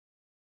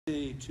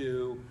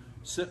to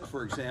SIP,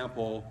 for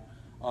example,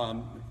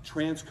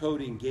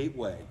 transcoding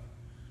gateway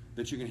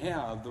that you can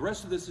have. The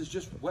rest of this is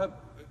just web.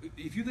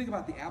 If you think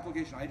about the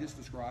application I just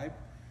described,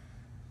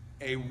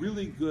 a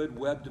really good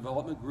web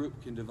development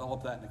group can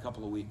develop that in a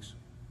couple of weeks.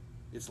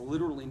 It's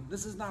literally,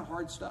 this is not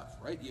hard stuff,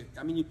 right?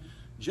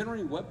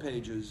 Generating web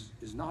pages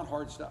is not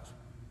hard stuff.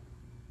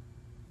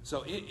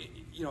 So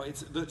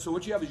so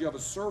what you have is you have a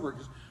server,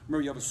 because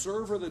remember you have a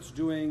server that's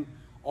doing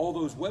all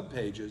those web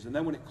pages, and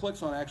then when it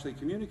clicks on actually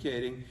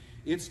communicating,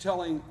 it's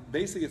telling,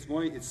 basically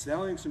it's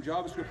selling some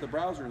JavaScript to the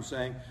browser and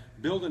saying,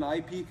 build an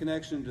IP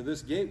connection to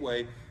this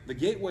gateway. The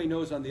gateway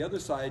knows on the other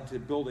side to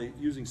build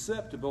using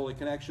SIP to build a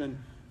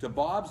connection to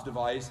Bob's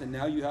device, and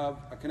now you have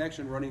a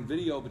connection running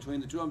video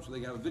between the two of them so they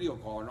can have a video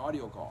call or an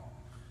audio call.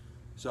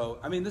 So,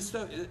 I mean, this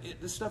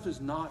stuff is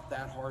not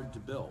that hard to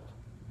build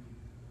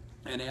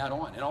and add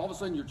on. And all of a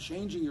sudden you're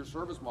changing your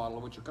service model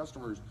of what you're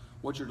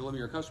delivering to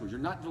your customers. You're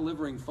not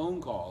delivering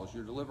phone calls,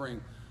 you're delivering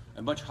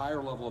a much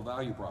higher level of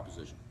value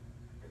proposition.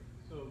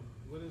 So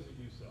what is it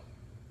you sell?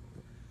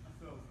 I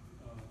sell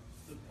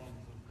SIP phone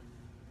systems.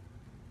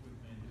 With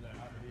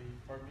manufacturer?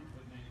 Pardon me?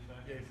 With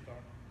manufacturer?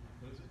 Gaystar.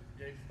 What is it?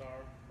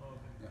 Gaystar. Oh,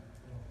 okay.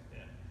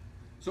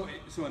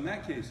 Yeah. So in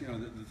that case,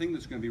 the thing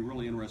that's going to be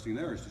really interesting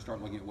there is to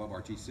start looking at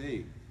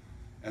WebRTC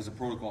as a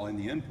protocol in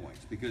the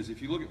endpoints. Because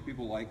if you look at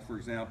people like, for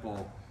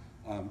example,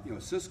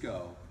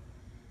 Cisco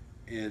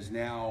is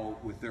now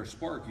with their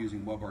Spark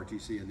using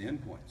WebRTC in the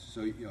endpoints.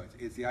 So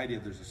it's the idea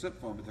that there's a SIP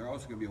phone, but there's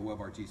also going to be a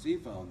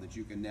WebRTC phone that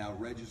you can now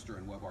register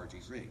in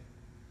WebRTC.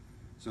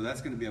 So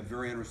that's going to be a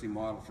very interesting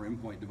model for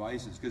endpoint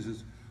devices, because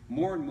as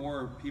more and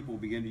more people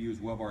begin to use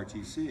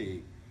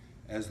WebRTC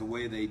as the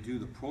way they do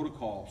the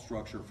protocol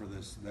structure for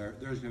this,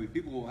 there's going to be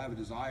people who will have a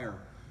desire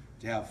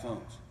to have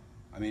phones.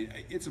 I mean,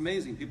 it's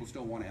amazing people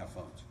still want to have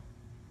phones.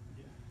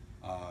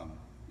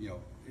 Yeah.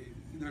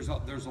 There's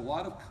a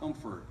lot of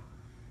comfort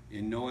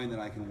in knowing that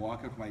I can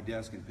walk up to my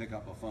desk and pick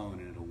up a phone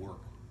and it'll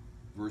work,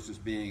 versus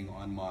being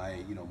on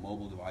my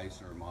mobile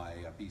device or my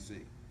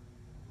PC.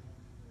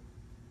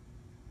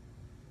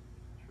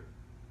 Sure.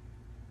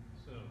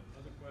 So,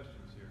 other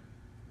questions here,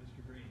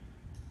 Mr. Green.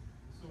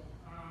 So,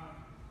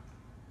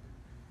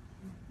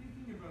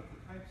 thinking about the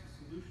types of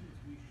solutions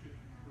we should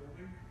be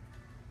building,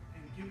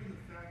 and given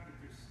the fact that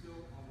there's still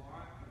a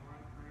lot of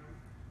on-prem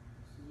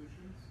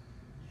solutions,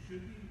 should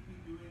we be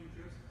doing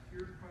just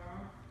pure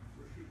cloud,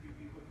 or should we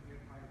be looking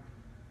at hybrid?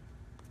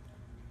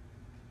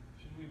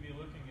 Should we be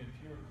looking at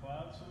pure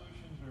cloud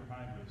solutions or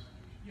hybrid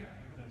solutions? Yeah, I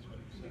think that's what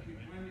you should said, we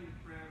be right? blending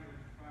prem and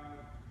cloud,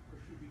 or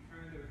should we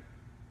kind of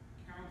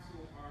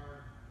counsel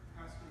our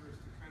customers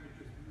to kind of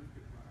just move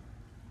to cloud?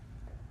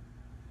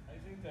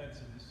 I think that's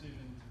a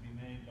decision to be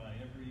made by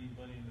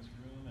everybody in this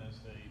room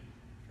as they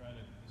try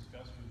to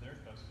discuss with their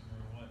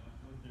customer what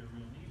their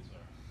real needs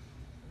are.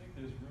 I think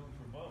there's room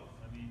for both.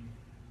 I mean,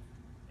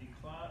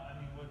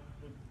 what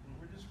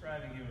we're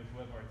describing here with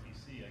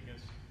WebRTC, I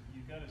guess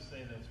you've got to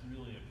say that's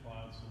really a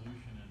cloud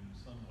solution in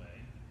some way.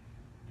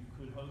 You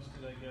could host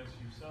it, I guess,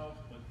 yourself,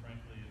 but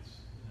frankly,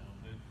 it's,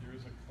 there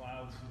is a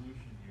cloud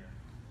solution here.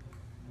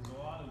 There's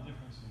a lot of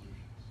different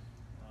solutions,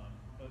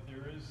 but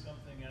there is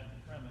something at the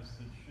premise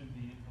that should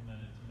be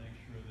implemented to make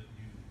sure that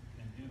you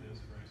can do this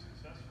very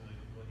successfully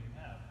with what you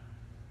have.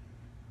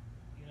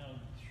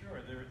 Sure,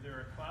 there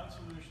are cloud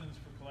solutions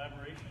for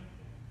collaboration,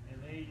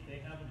 and they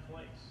have a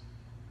place.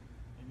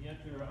 And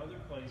yet there are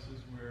other places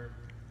where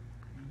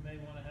you may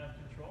want to have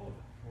control of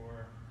it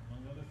for,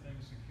 among other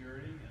things,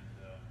 security and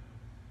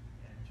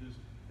just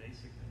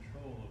basic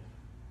control of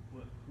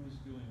who's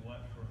doing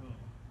what for whom.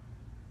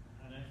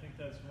 And I think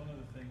that's one of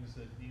the things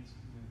that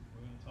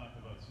we're going to talk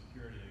about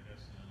security, I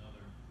guess, in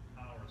another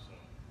hour or so.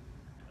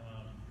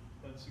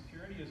 But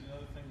security is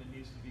another thing that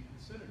needs to be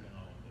considered in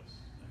all of this.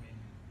 I mean,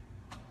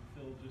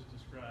 Phil just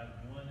described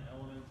one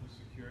element of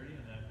security,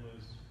 and that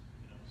was,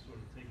 sort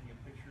of taking a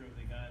picture of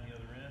the guy on the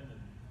other end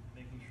and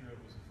making sure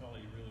it was a fellow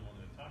you really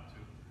wanted to talk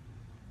to.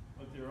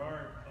 But there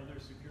are other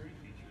security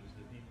features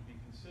that need to be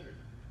considered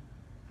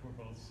for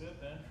both SIP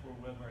and for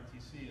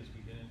WebRTC as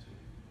we get into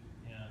it.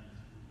 And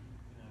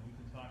we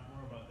can talk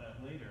more about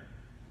that later.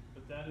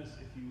 But that is,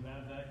 if you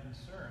have that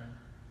concern,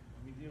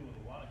 and we deal with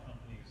a lot of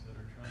companies that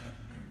are trying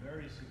to be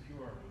very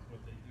secure with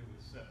what they do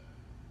with SIP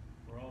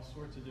for all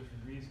sorts of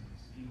different reasons,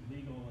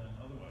 legal and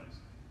otherwise.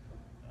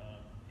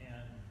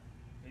 And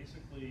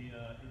basically,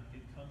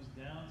 it comes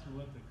down to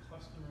what the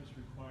customer's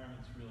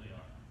requirements really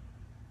are.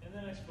 And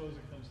then I suppose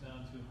it comes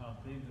down to how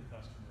big the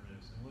customer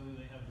is and whether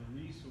they have the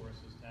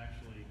resources to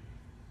actually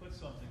put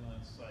something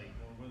on site,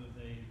 or whether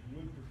they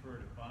would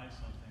prefer to buy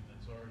something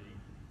that's already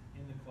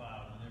in the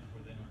cloud and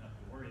therefore they don't have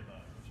to worry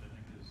about it, which I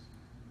think is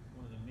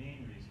one of the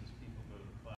main reasons